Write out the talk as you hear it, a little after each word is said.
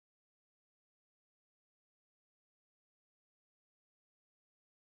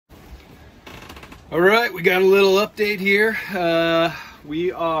All right, we got a little update here.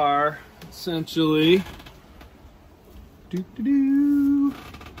 We are essentially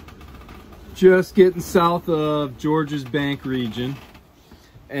just getting south of Georges Bank region,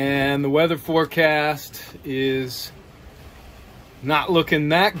 and the weather forecast is not looking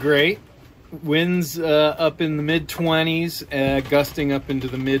that great. Winds up in the mid-20s, gusting up into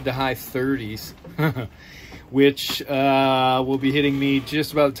the mid to high 30s. Which will be hitting me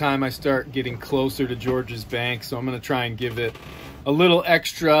just about the time I start getting closer to Georges Bank. So I'm going to try and give it a little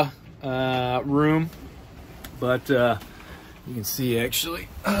extra room. But you can see actually,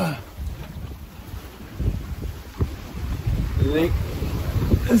 I think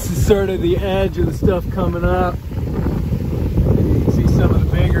this is sort of the edge of the stuff coming up. You can see some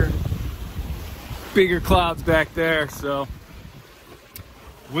of the bigger clouds back there. So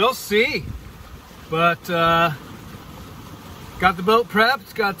we'll see. But got the boat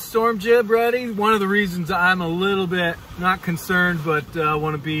prepped, got the storm jib ready. One of the reasons I'm a little bit not concerned, but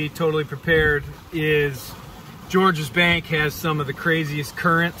want to be totally prepared is Georges Bank has some of the craziest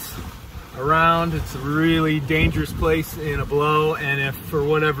currents around. It's a really dangerous place in a blow, and if for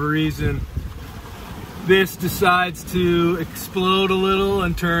whatever reason this decides to explode a little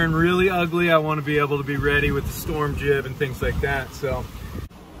and turn really ugly, I want to be able to be ready with the storm jib and things like that. So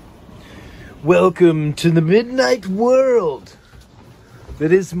welcome to the midnight world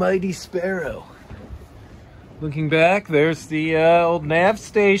that is mighty Sparrow. Looking back, there's the old nav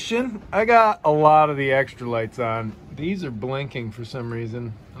station. I got a lot of the extra lights on. These are blinking for some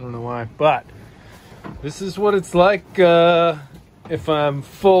reason. I don't know why, but this is what it's like if I'm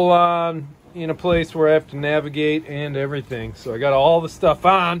full on in a place where I have to navigate and everything. So I got all the stuff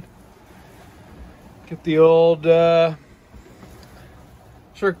on. Get the old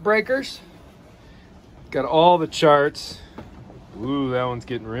circuit breakers. Got all the charts. Ooh, that one's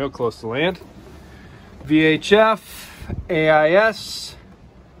getting real close to land. VHF, AIS,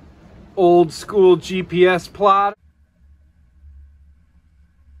 old school GPS plot.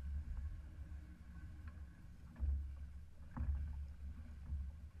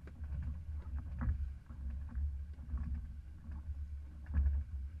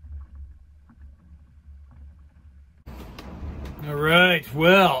 All right,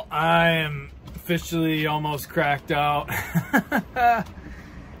 well, I am officially almost cracked out.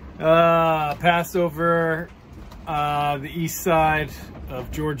 Passed over the east side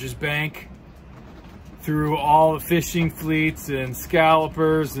of Georges Bank through all the fishing fleets and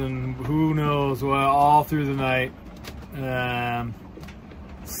scallopers and who knows what all through the night.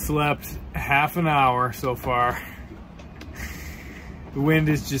 Slept half an hour so far. The wind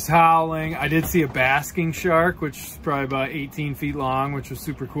is just howling. I did see a basking shark, which is probably about 18 feet long, which was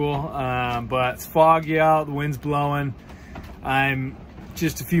super cool. But it's foggy out, the wind's blowing. I'm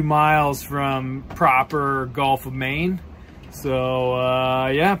just a few miles from proper Gulf of Maine. So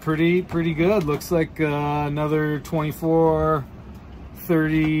yeah, pretty good. Looks like another 24,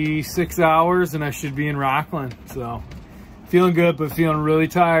 36 hours and I should be in Rockland. So feeling good, but feeling really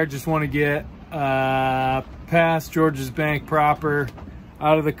tired. Just want to get past Georges Bank proper,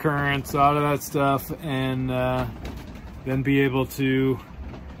 out of the currents, out of that stuff, and then be able to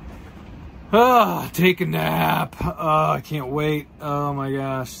take a nap. I can't wait. Oh my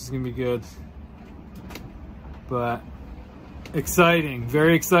gosh, it's gonna be good. But exciting,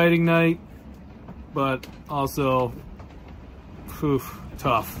 very exciting night, but also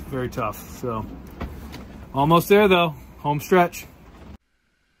tough, very tough. So almost there though, home stretch.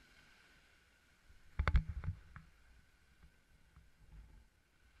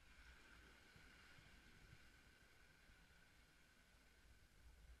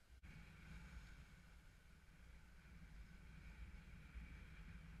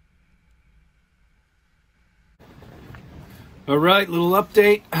 All right, little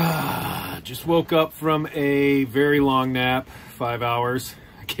update. Just woke up from a very long nap, 5 hours.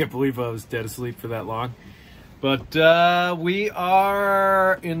 I can't believe I was dead asleep for that long. But we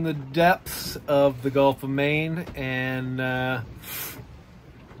are in the depths of the Gulf of Maine, and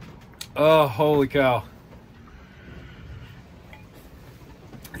oh, holy cow.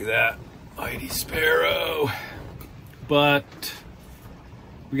 Look at that, mighty Sparrow. But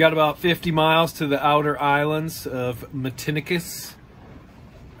we got about 50 miles to the outer islands of Matinicus,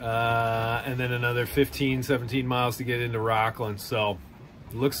 and then another 15, 17 miles to get into Rockland. So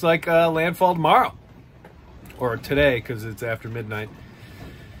it looks like landfall tomorrow, or today because it's after midnight.